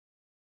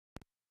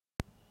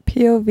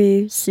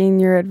POV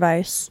senior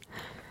advice.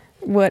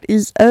 What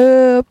is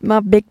up, my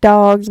big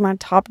dogs, my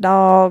top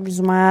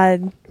dogs, my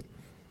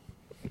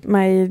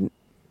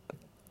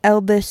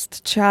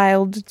eldest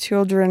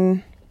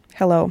children?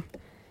 Hello.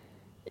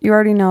 You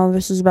already know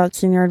this is about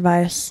senior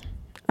advice.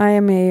 I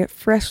am a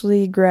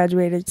freshly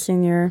graduated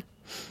senior.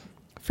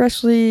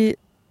 Fresh high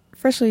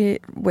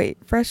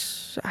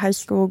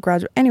school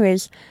graduate.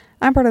 Anyways,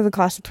 I'm part of the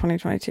class of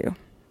 2022.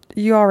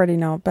 You already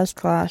know, best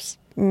class.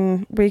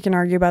 We can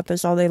argue about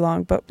this all day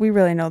long, but we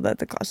really know that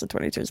the class of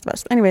 22 is the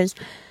best. Anyways,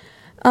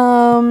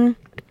 I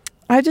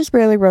just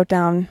barely wrote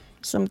down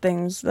some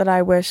things that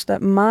I wish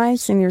that my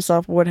senior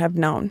self would have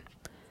known.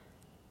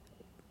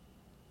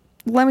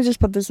 Let me just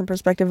put this in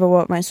perspective of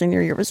what my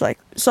senior year was like.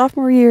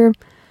 Sophomore year,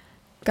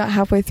 got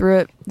halfway through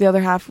it. The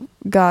other half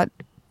got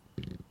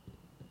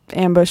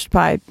ambushed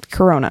by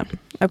Corona.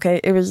 Okay,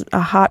 it was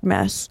a hot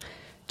mess.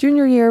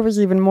 Junior year was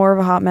even more of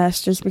a hot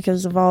mess just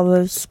because of all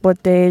the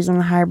split days and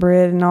the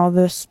hybrid and all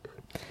this,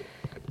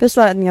 that,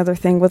 and the other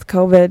thing with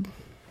COVID.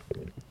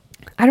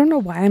 I don't know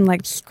why I'm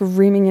like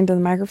screaming into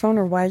the microphone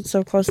or why it's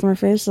so close to my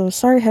face, so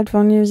sorry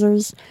headphone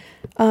users.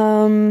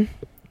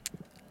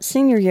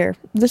 Senior year.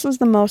 This was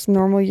the most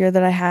normal year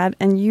that I had,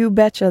 and you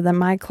betcha that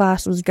my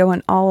class was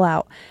going all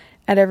out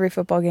at every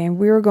football game.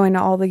 We were going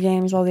to all the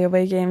games, all the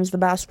away games, the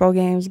basketball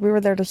games. We were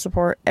there to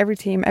support every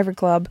team, every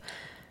club.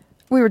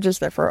 We were just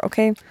there for it,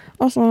 okay?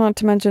 Also, not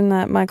to mention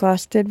that my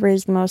class did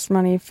raise the most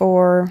money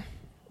for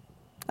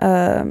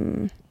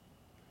our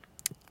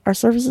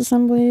service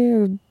assembly.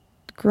 A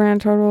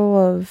grand total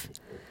of...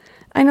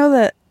 I know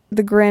that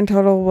the grand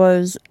total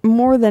was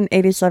more than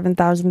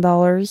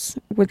 $87,000,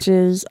 which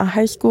is a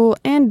high school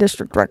and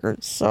district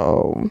record.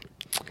 So,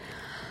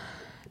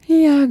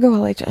 yeah, go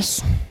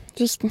LHS.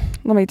 Just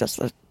let me dust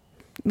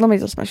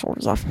my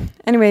shoulders off.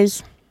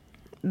 Anyways,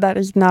 that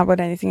is not what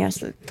anything has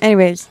to...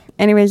 Anyways.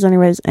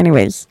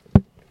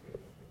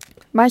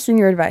 My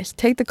senior advice,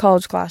 take the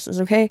college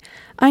classes, okay?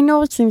 I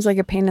know it seems like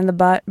a pain in the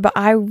butt, but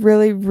I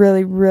really,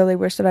 really, really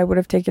wish that I would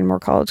have taken more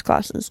college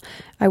classes.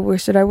 I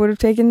wish that I would have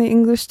taken the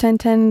English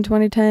 1010 and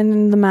 2010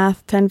 and the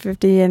math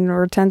 1050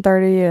 or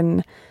 1030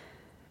 and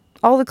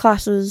all the college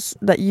classes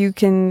that you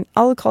can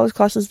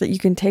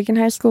take in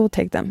high school,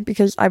 take them.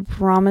 Because I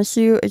promise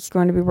you it's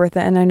going to be worth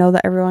it. And I know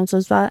that everyone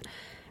says that,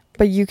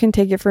 but you can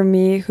take it from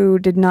me who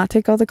did not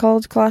take all the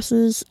college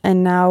classes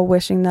and now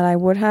wishing that I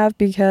would have,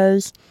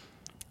 because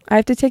I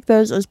have to take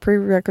those as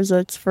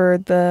prerequisites for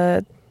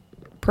the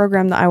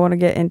program that I want to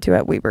get into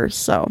at Weber's.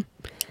 So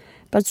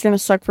that's going to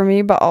suck for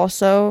me, but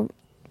also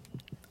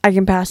I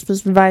can pass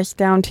this advice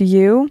down to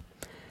you.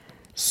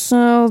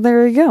 So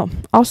there you go.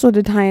 Also,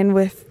 to tie in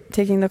with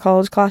taking the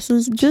college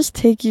classes, just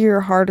take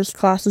your hardest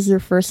classes your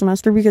first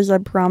semester, because I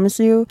promise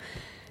you,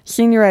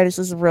 senioritis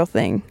is a real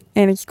thing,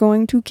 and it's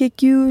going to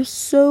kick you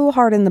so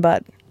hard in the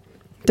butt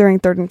during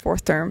third and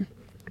fourth term.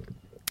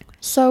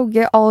 So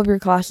get all of your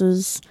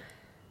classes,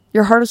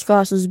 your hardest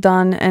classes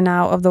done and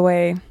out of the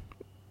way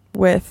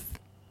with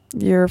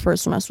your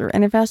first semester.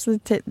 And if it's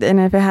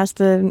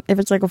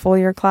like a full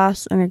year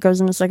class and it goes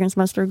in the second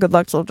semester, good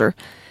luck, soldier,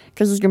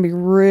 because it's gonna be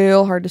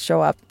real hard to show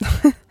up.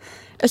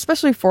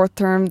 Especially fourth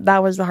term,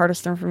 that was the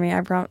hardest term for me.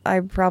 I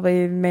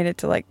probably made it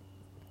to like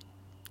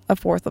a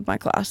fourth of my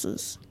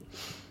classes.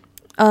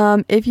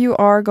 If you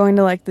are going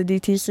to like the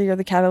DTC or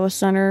the Catalyst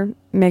Center,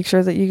 make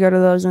sure that you go to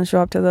those and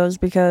show up to those,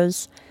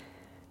 because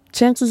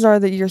chances are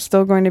that you're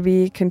still going to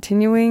be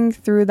continuing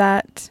through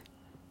that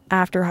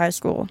after high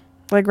school.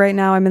 Like right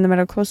now, I'm in the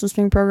medical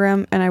assisting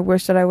program, and I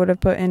wish that I would have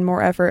put in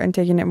more effort and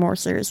taken it more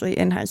seriously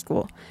in high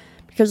school,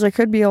 because I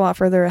could be a lot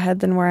further ahead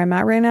than where I'm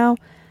at right now.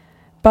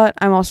 But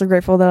I'm also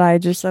grateful that I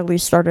just at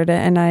least started it,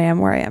 and I am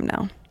where I am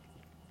now.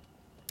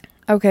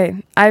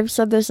 Okay, I've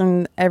said this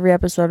in every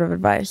episode of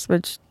advice,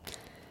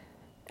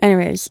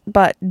 anyways,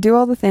 but do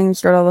all the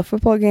things, go to all the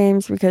football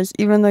games, because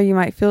even though you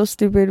might feel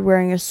stupid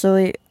wearing a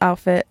silly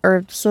outfit,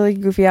 or silly,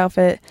 goofy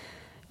outfit,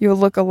 you'll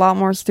look a lot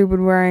more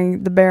stupid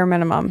wearing the bare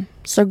minimum.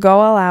 So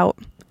go all out,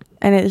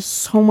 and it is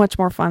so much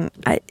more fun.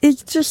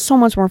 It's just so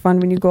much more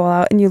fun when you go all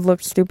out and you look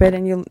stupid,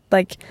 and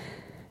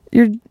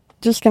you're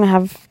just gonna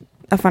have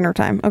a funner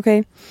time,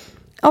 okay?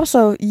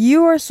 Also,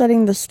 you are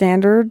setting the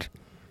standard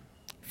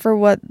for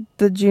what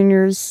the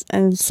juniors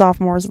and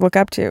sophomores look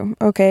up to,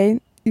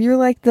 okay? You're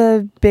like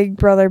the big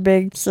brother,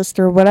 big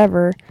sister,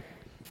 whatever.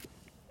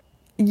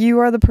 You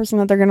are the person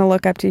that they're going to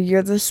look up to.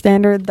 You're the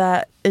standard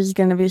that is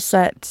going to be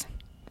set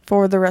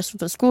for the rest of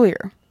the school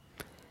year.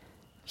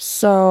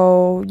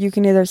 So you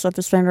can either set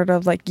the standard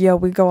of like, yo,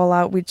 we go all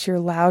out, we cheer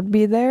loud,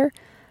 be there.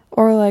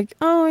 Or like,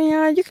 oh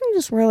yeah, you can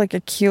just wear like a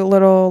cute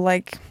little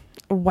like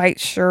white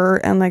shirt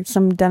and like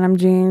some denim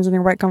jeans and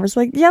your white Converse.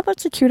 Like, yeah,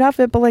 that's a cute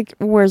outfit, but like,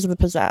 where's the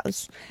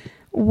pizzazz?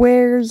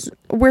 Where's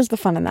the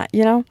fun in that,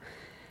 you know?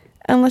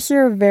 Unless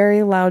you're a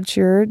very loud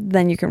cheerer,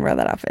 then you can wear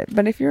that outfit.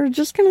 But if you're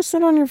just gonna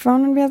sit on your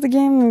phone and be at the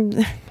game,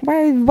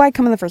 why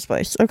come in the first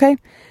place, okay?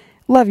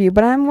 Love you,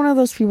 but I'm one of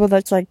those people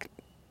that's like,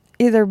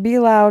 either be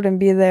loud and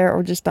be there,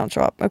 or just don't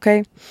show up,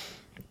 okay?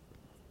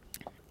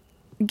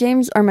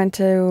 Games are meant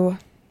to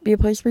be a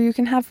place where you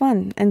can have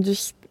fun and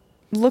just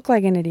look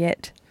like an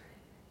idiot,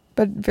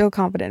 but feel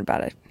confident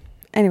about it.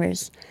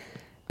 Anyways,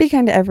 be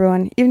kind to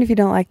everyone. Even if you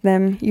don't like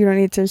them, you don't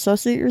need to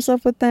associate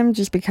yourself with them.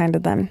 Just be kind to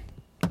them.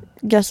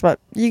 Guess what?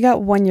 You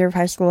got 1 year of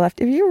high school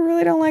left. If you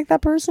really don't like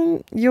that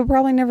person, you'll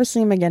probably never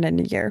see him again in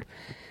a year.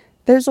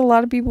 There's a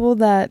lot of people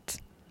that...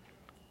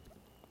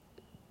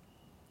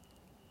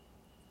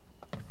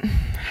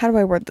 How do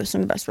I word this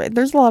in the best way?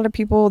 There's a lot of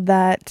people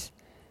that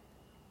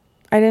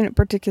I didn't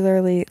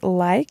particularly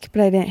like,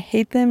 but I didn't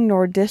hate them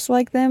nor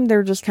dislike them. They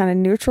were just kind of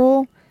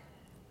neutral.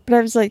 But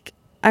I was like,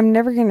 I'm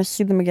never going to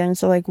see them again.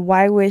 So, like,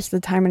 why waste the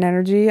time and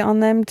energy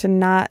on them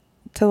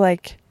to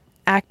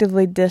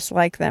actively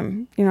dislike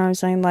them? You know what I'm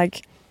saying?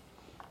 Like,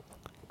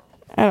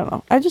 I don't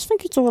know. I just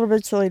think it's a little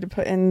bit silly to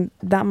put in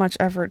that much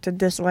effort to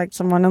dislike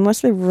someone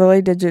unless they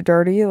really did you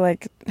dirty.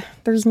 Like,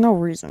 there's no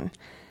reason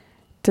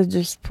to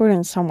just put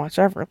in so much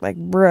effort. Like,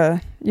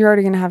 bruh, you're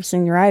already going to have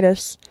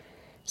senioritis.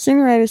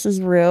 Senioritis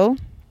is real,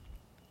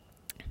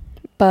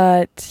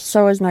 but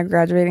so is not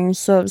graduating.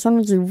 So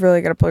sometimes you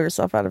really got to pull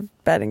yourself out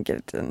of bed and get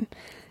it done.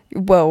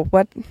 Whoa,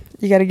 what?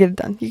 You got to get it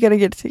done. You got to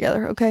get it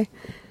together, okay?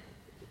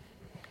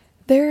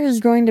 There is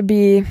going to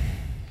be...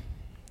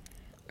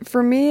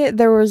 For me,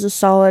 there was a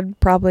solid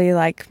probably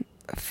like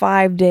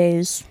 5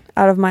 days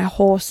out of my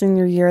whole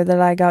senior year that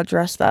I got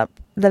dressed up.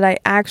 That I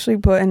actually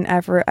put in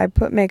effort. I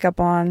put makeup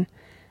on.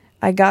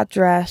 I got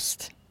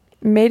dressed.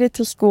 Made it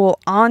to school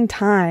on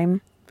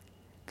time.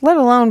 Let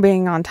alone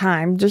being on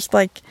time. Just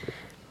like...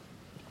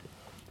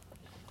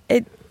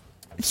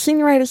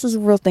 Senioritis is a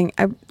real thing.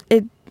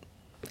 It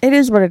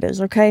is what it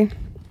is, okay?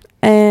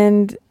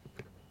 And...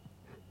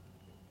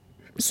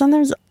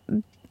 sometimes...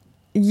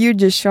 you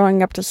just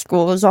showing up to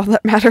school is all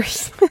that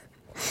matters.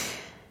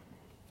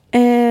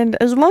 And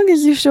as long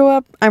as you show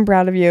up, I'm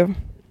proud of you.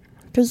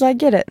 Because I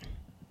get it.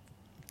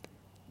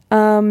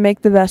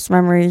 Make the best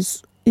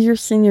memories. Your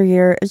senior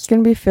year is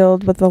going to be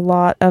filled with a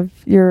lot of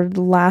your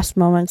last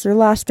moments, your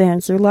last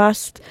dance, your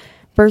last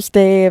first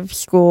day of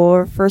school,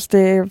 or first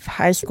day of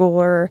high school,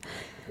 or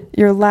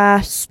your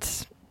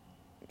last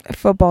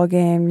football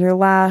game, your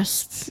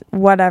last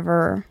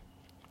whatever.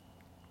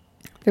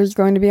 There's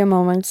going to be a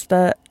moment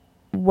that...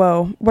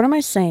 Whoa, what am I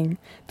saying?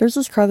 There's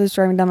this car that's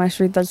driving down my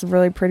street that's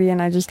really pretty,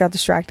 and I just got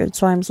distracted,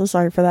 so I'm so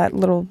sorry for that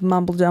little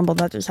mumble jumble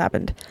that just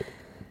happened.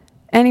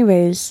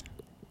 Anyways,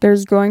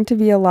 there's going to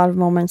be a lot of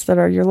moments that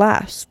are your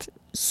last,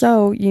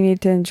 so you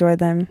need to enjoy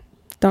them.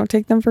 Don't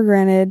take them for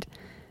granted,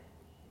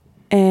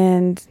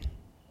 and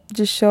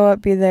just show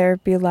up, be there,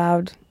 be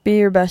loud, be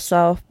your best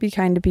self, be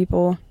kind to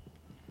people,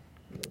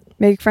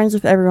 make friends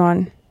with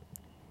everyone.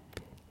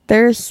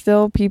 There's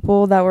still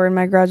people that were in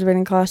my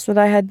graduating class that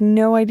I had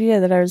no idea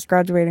that I was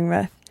graduating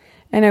with.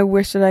 And I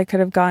wish that I could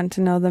have gotten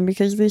to know them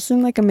because they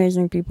seem like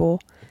amazing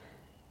people.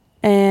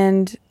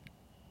 And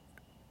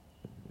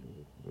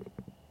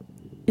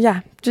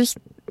yeah, just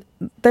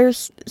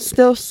there's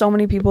still so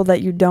many people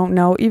that you don't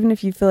know. Even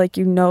if you feel like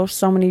you know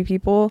so many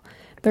people,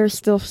 there's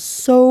still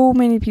so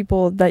many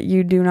people that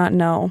you do not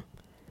know.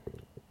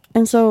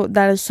 And so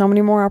that is so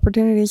many more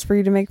opportunities for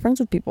you to make friends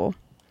with people.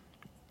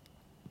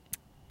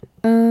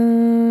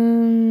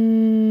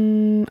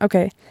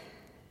 Okay.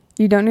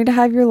 You don't need to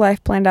have your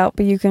life planned out,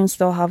 but you can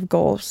still have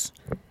goals.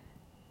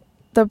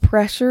 The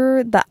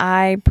pressure that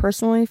I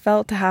personally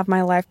felt to have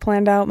my life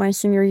planned out my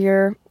senior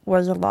year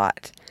was a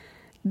lot.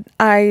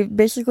 I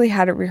basically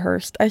had it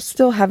rehearsed. I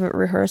still have it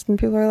rehearsed, and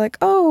people are like,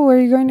 oh, are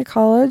you going to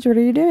college? What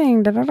are you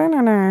doing? Da, da, da,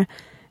 da, da. And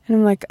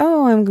I'm like,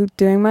 oh, I'm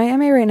doing my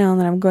MA right now, and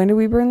then I'm going to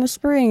Weber in the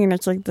spring, and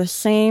it's like the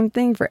same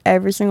thing for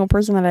every single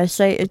person that I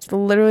say. It's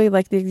literally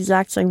like the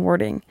exact same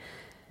wording.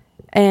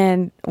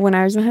 And when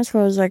I was in high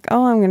school, I was like,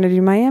 oh, I'm going to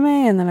do my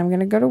MA, and then I'm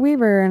going to go to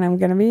Weber, and I'm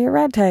going to be a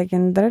rad tech,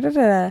 and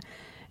da-da-da-da.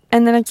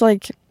 And then it's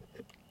like,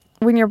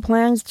 when your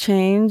plans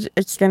change,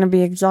 it's going to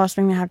be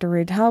exhausting to have to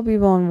retell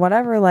people and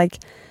whatever. Like,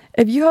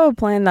 if you have a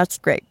plan, that's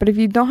great. But if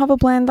you don't have a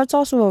plan, that's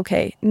also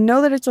okay.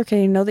 Know that it's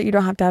okay. Know that you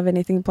don't have to have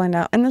anything planned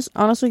out. And this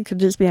honestly could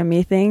just be a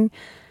me thing,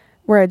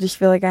 where I just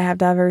feel like I have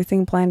to have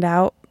everything planned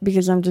out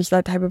because I'm just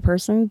that type of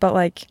person. But,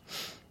 like,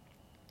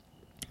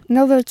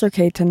 know that it's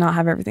okay to not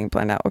have everything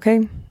planned out,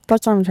 okay?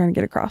 That's what I'm trying to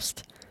get across.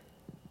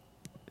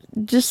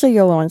 Just say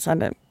YOLO and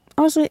send it.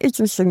 Honestly, it's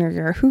a senior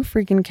year. Who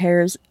freaking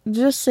cares?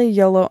 Just say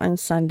YOLO and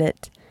send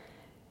it.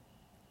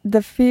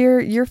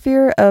 Your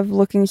fear of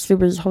looking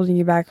stupid is holding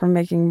you back from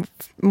making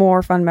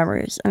more fun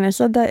memories. And I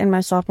said that in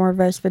my sophomore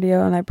advice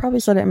video, and I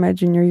probably said it in my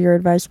junior year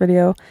advice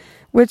video,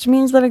 which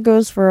means that it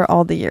goes for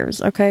all the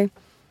years, okay?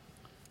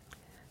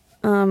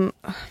 Hold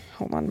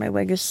on, my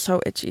leg is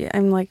so itchy.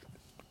 I'm like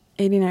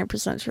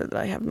 89% sure that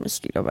I have a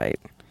mosquito bite.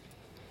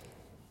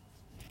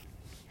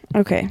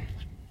 Okay,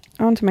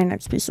 on to my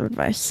next piece of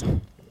advice.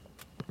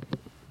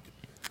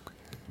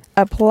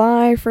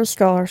 Apply for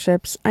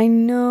scholarships. I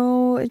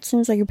know it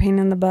seems like a pain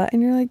in the butt,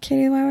 and you're like,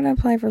 Katie, why would I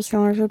apply for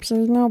scholarships?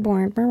 There's no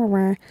point. Blah, blah,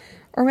 blah.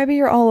 Or maybe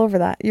you're all over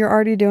that. You're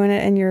already doing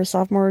it, and you're a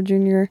sophomore or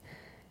junior.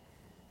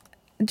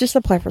 Just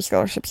apply for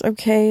scholarships,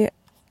 okay?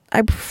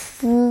 I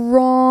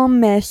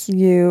promise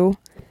you,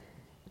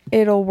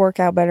 it'll work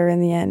out better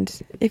in the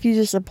end if you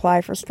just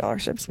apply for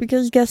scholarships.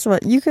 Because guess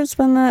what? You could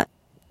spend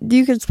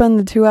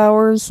the 2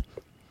 hours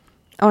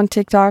on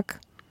TikTok,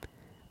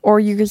 or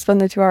you could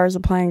spend the 2 hours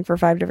applying for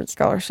 5 different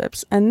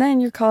scholarships, and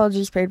then your college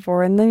is paid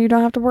for, and then you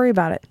don't have to worry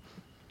about it.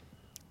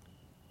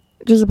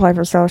 Just apply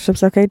for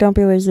scholarships, okay? Don't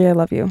be lazy. I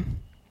love you.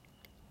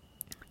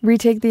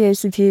 Retake the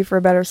ACT for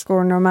a better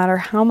score. No matter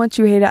how much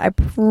you hate it, I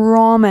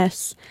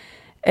promise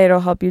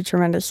it'll help you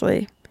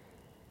tremendously.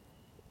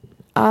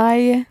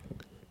 I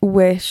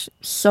wish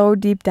so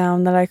deep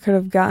down that I could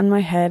have gotten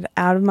my head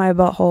out of my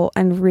butthole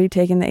and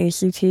retaken the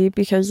ACT,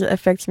 because it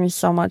affects me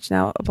so much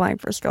now applying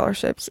for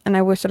scholarships. And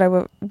I wish that I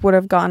would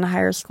have gotten a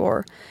higher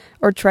score,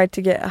 or tried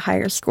to get a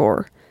higher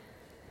score.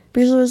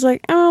 Because it was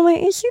like, oh, my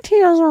ACT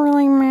doesn't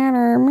really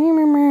matter.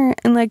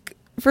 And like,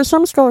 for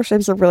some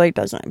scholarships it really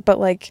doesn't. But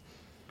like,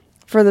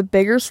 for the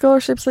bigger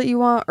scholarships that you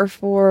want, or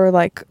for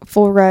like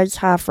full rides,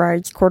 half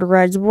rides, quarter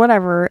rides,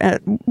 whatever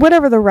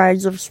the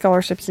rides of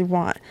scholarships you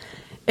want,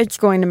 it's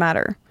going to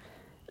matter.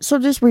 So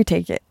just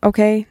retake it,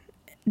 okay?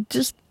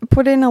 Just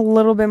put in a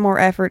little bit more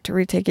effort to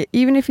retake it.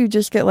 Even if you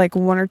just get like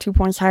 1 or 2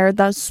 points higher,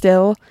 that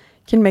still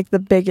can make the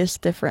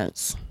biggest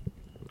difference.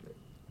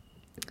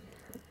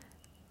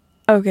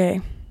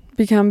 Okay.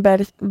 Become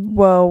better.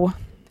 Whoa.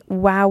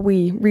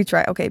 Wowee.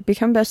 Retry. Okay.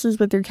 Become besties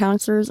with your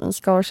counselors and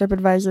scholarship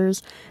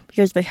advisors,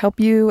 because they help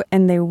you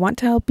and they want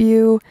to help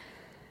you.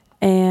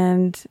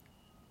 And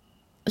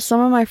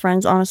some of my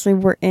friends, honestly,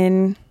 were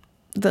in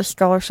the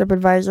scholarship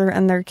advisor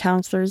and their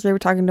counselors. They were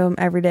talking to them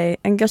every day.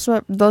 And guess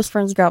what? Those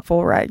friends got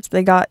full rides.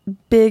 They got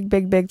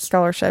big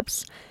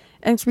scholarships.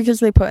 And it's because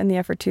they put in the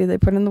effort too. They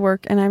put in the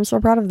work, and I'm so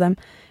proud of them.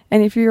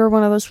 And if you're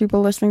one of those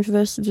people listening to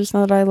this, just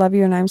know that I love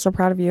you and I'm so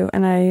proud of you.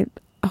 And I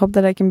hope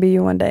that I can be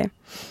you one day.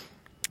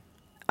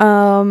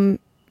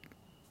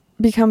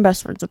 Become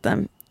best friends with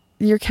them.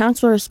 Your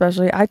counselor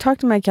especially. I talk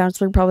to my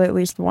counselor probably at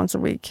least once a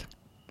week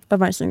of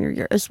my senior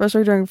year,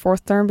 especially during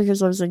 4th term,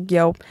 because I was like,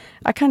 yo,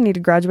 I kind of need to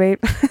graduate.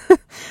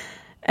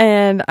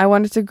 And I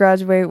wanted to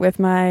graduate with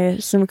my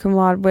summa cum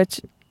laude, which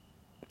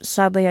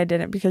sadly I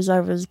didn't, because I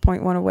was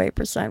 0.1 away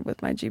 %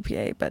 with my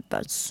GPA, but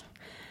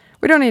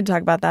we don't need to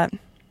talk about that.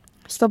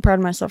 Still proud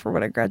of myself for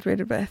what I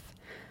graduated with.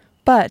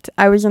 But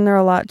I was in there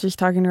a lot, just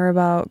talking to her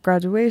about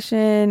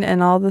graduation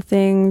and all the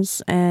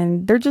things,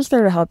 and they're just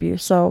there to help you.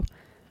 So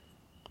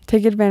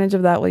take advantage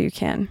of that while you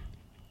can.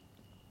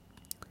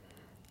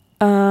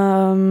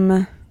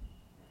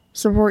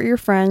 Support your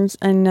friends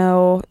and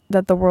know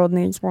that the world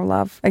needs more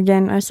love.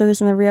 Again, I say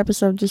this in every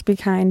episode, just be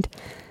kind.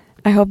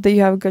 I hope that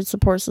you have a good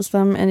support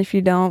system, and if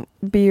you don't,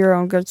 be your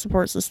own good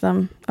support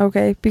system,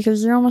 okay?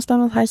 Because you're almost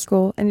done with high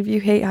school, and if you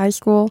hate high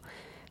school,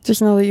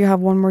 just know that you have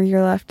 1 more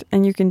year left,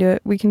 and you can do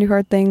it. We can do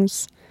hard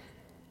things.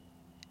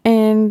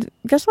 And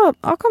guess what?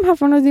 I'll come have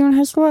fun with you in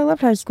high school. I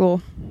loved high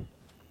school.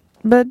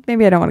 But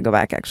maybe I don't want to go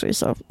back, actually,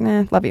 so,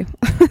 love you.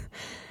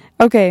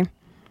 Okay.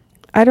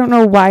 I don't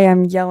know why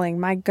I'm yelling.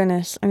 My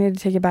goodness. I need to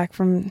take it back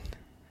from...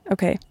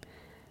 Okay.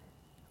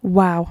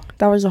 Wow.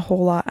 That was a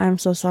whole lot. I'm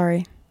so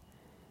sorry.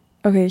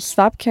 Okay,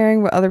 stop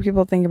caring what other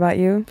people think about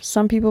you.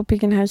 Some people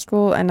peak in high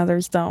school and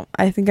others don't.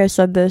 I think I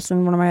said this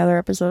in one of my other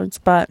episodes,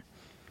 but...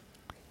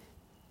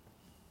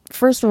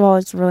 First of all,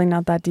 it's really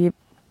not that deep.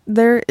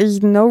 There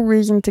is no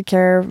reason to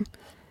care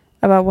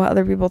about what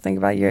other people think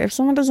about you. If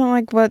someone doesn't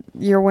like what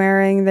you're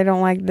wearing, they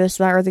don't like this,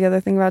 that, or the other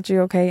thing about you,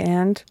 okay,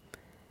 and...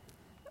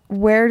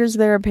 Where does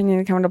their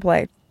opinion come into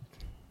play?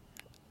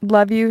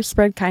 Love you,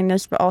 spread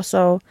kindness, but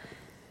also,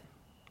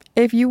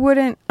 if you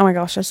wouldn't... Oh my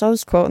gosh, I saw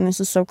this quote, and this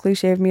is so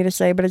cliche of me to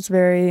say, but it's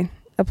very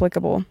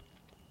applicable.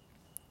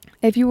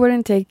 If you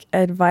wouldn't take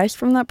advice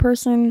from that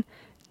person,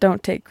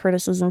 don't take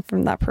criticism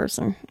from that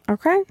person.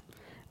 Okay?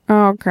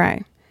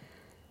 Okay.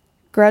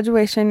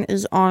 Graduation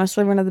is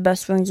honestly one of the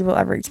best feelings you will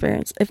ever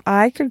experience. If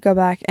I could go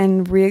back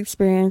and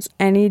re-experience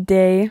any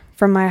day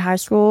from my high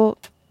school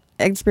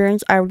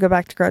experience, I would go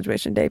back to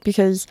graduation day,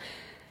 because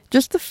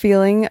just the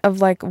feeling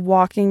of like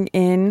walking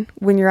in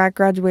when you're at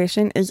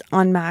graduation is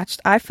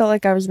unmatched. I felt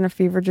like I was in a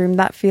fever dream.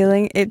 That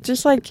feeling, it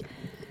just like,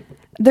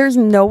 there's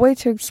no way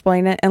to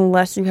explain it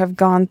unless you have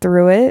gone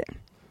through it.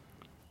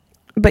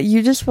 But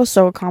you just feel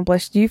so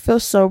accomplished. You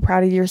feel so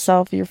proud of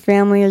yourself. Your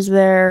family is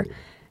there.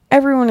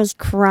 Everyone is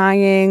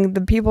crying.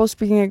 The people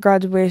speaking at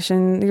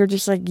graduation, you're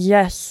just like,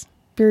 yes,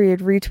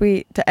 period,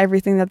 retweet to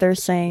everything that they're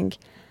saying.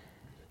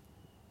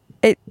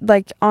 It,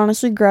 like,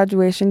 honestly,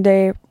 graduation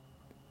day,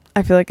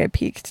 I feel like I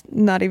peaked.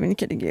 Not even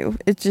kidding you.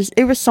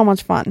 It was so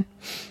much fun.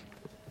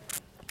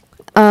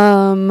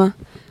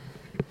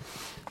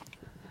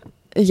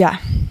 Yeah,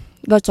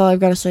 that's all I've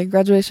got to say.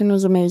 Graduation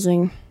was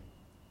amazing.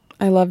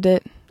 I loved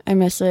it. I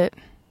miss it.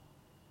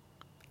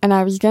 And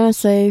I was gonna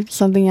say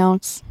something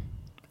else,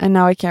 and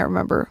now I can't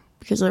remember,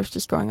 because I was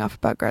just going off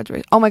about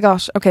graduation. Oh my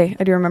gosh, okay,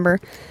 I do remember.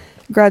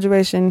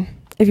 Graduation.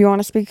 If you want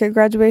to speak at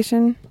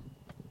graduation,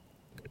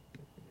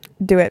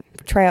 do it.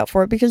 Try out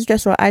for it, because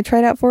guess what? I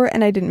tried out for it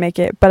and I didn't make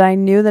it, but I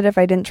knew that if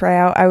I didn't try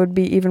out, I would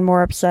be even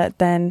more upset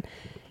than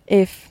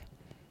if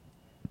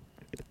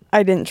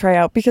I didn't try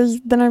out, because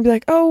then I'd be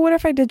like, oh, what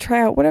if I did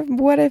try out?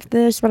 What if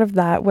this? What if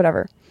that?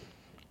 Whatever.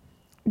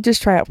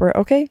 just try out for it,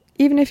 okay?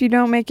 Even if you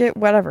don't make it,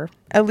 whatever.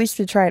 At least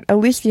you tried. At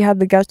least you had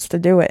the guts to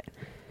do it.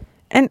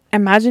 And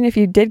imagine if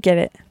you did get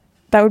it.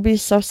 That would be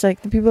so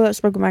sick. The people that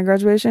spoke at my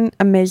graduation,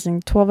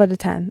 amazing. 12 out of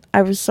 10.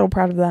 I was so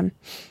proud of them.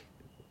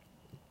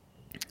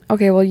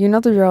 Okay, well, you know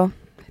the drill.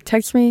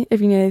 Text me if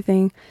you need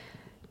anything.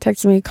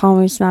 Text me, call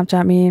me,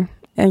 Snapchat me,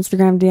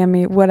 Instagram, DM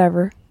me,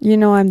 whatever. You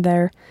know I'm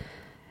there.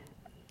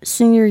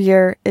 Senior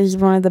year is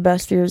one of the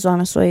best years,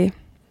 honestly.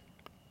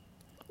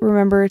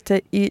 Remember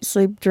to eat,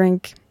 sleep,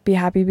 drink, be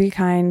happy, be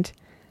kind,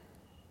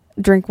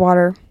 drink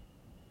water.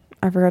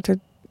 I forgot to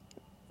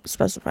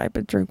specify,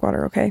 but drink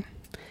water, okay?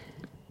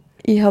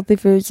 Eat healthy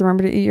foods.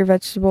 Remember to eat your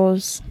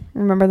vegetables.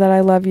 Remember that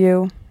I love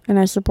you and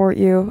I support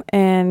you,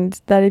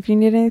 and that if you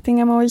need anything,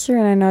 I'm always here.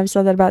 And I know I've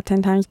said that about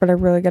 10 times, but I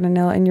really got to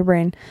nail it in your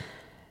brain.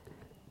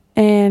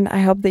 And I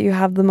hope that you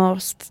have the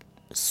most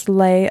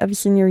slay of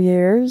senior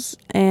years,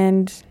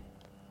 and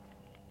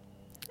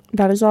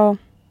that is all.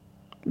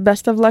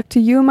 Best of luck to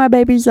you, my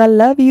babies. I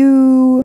love you.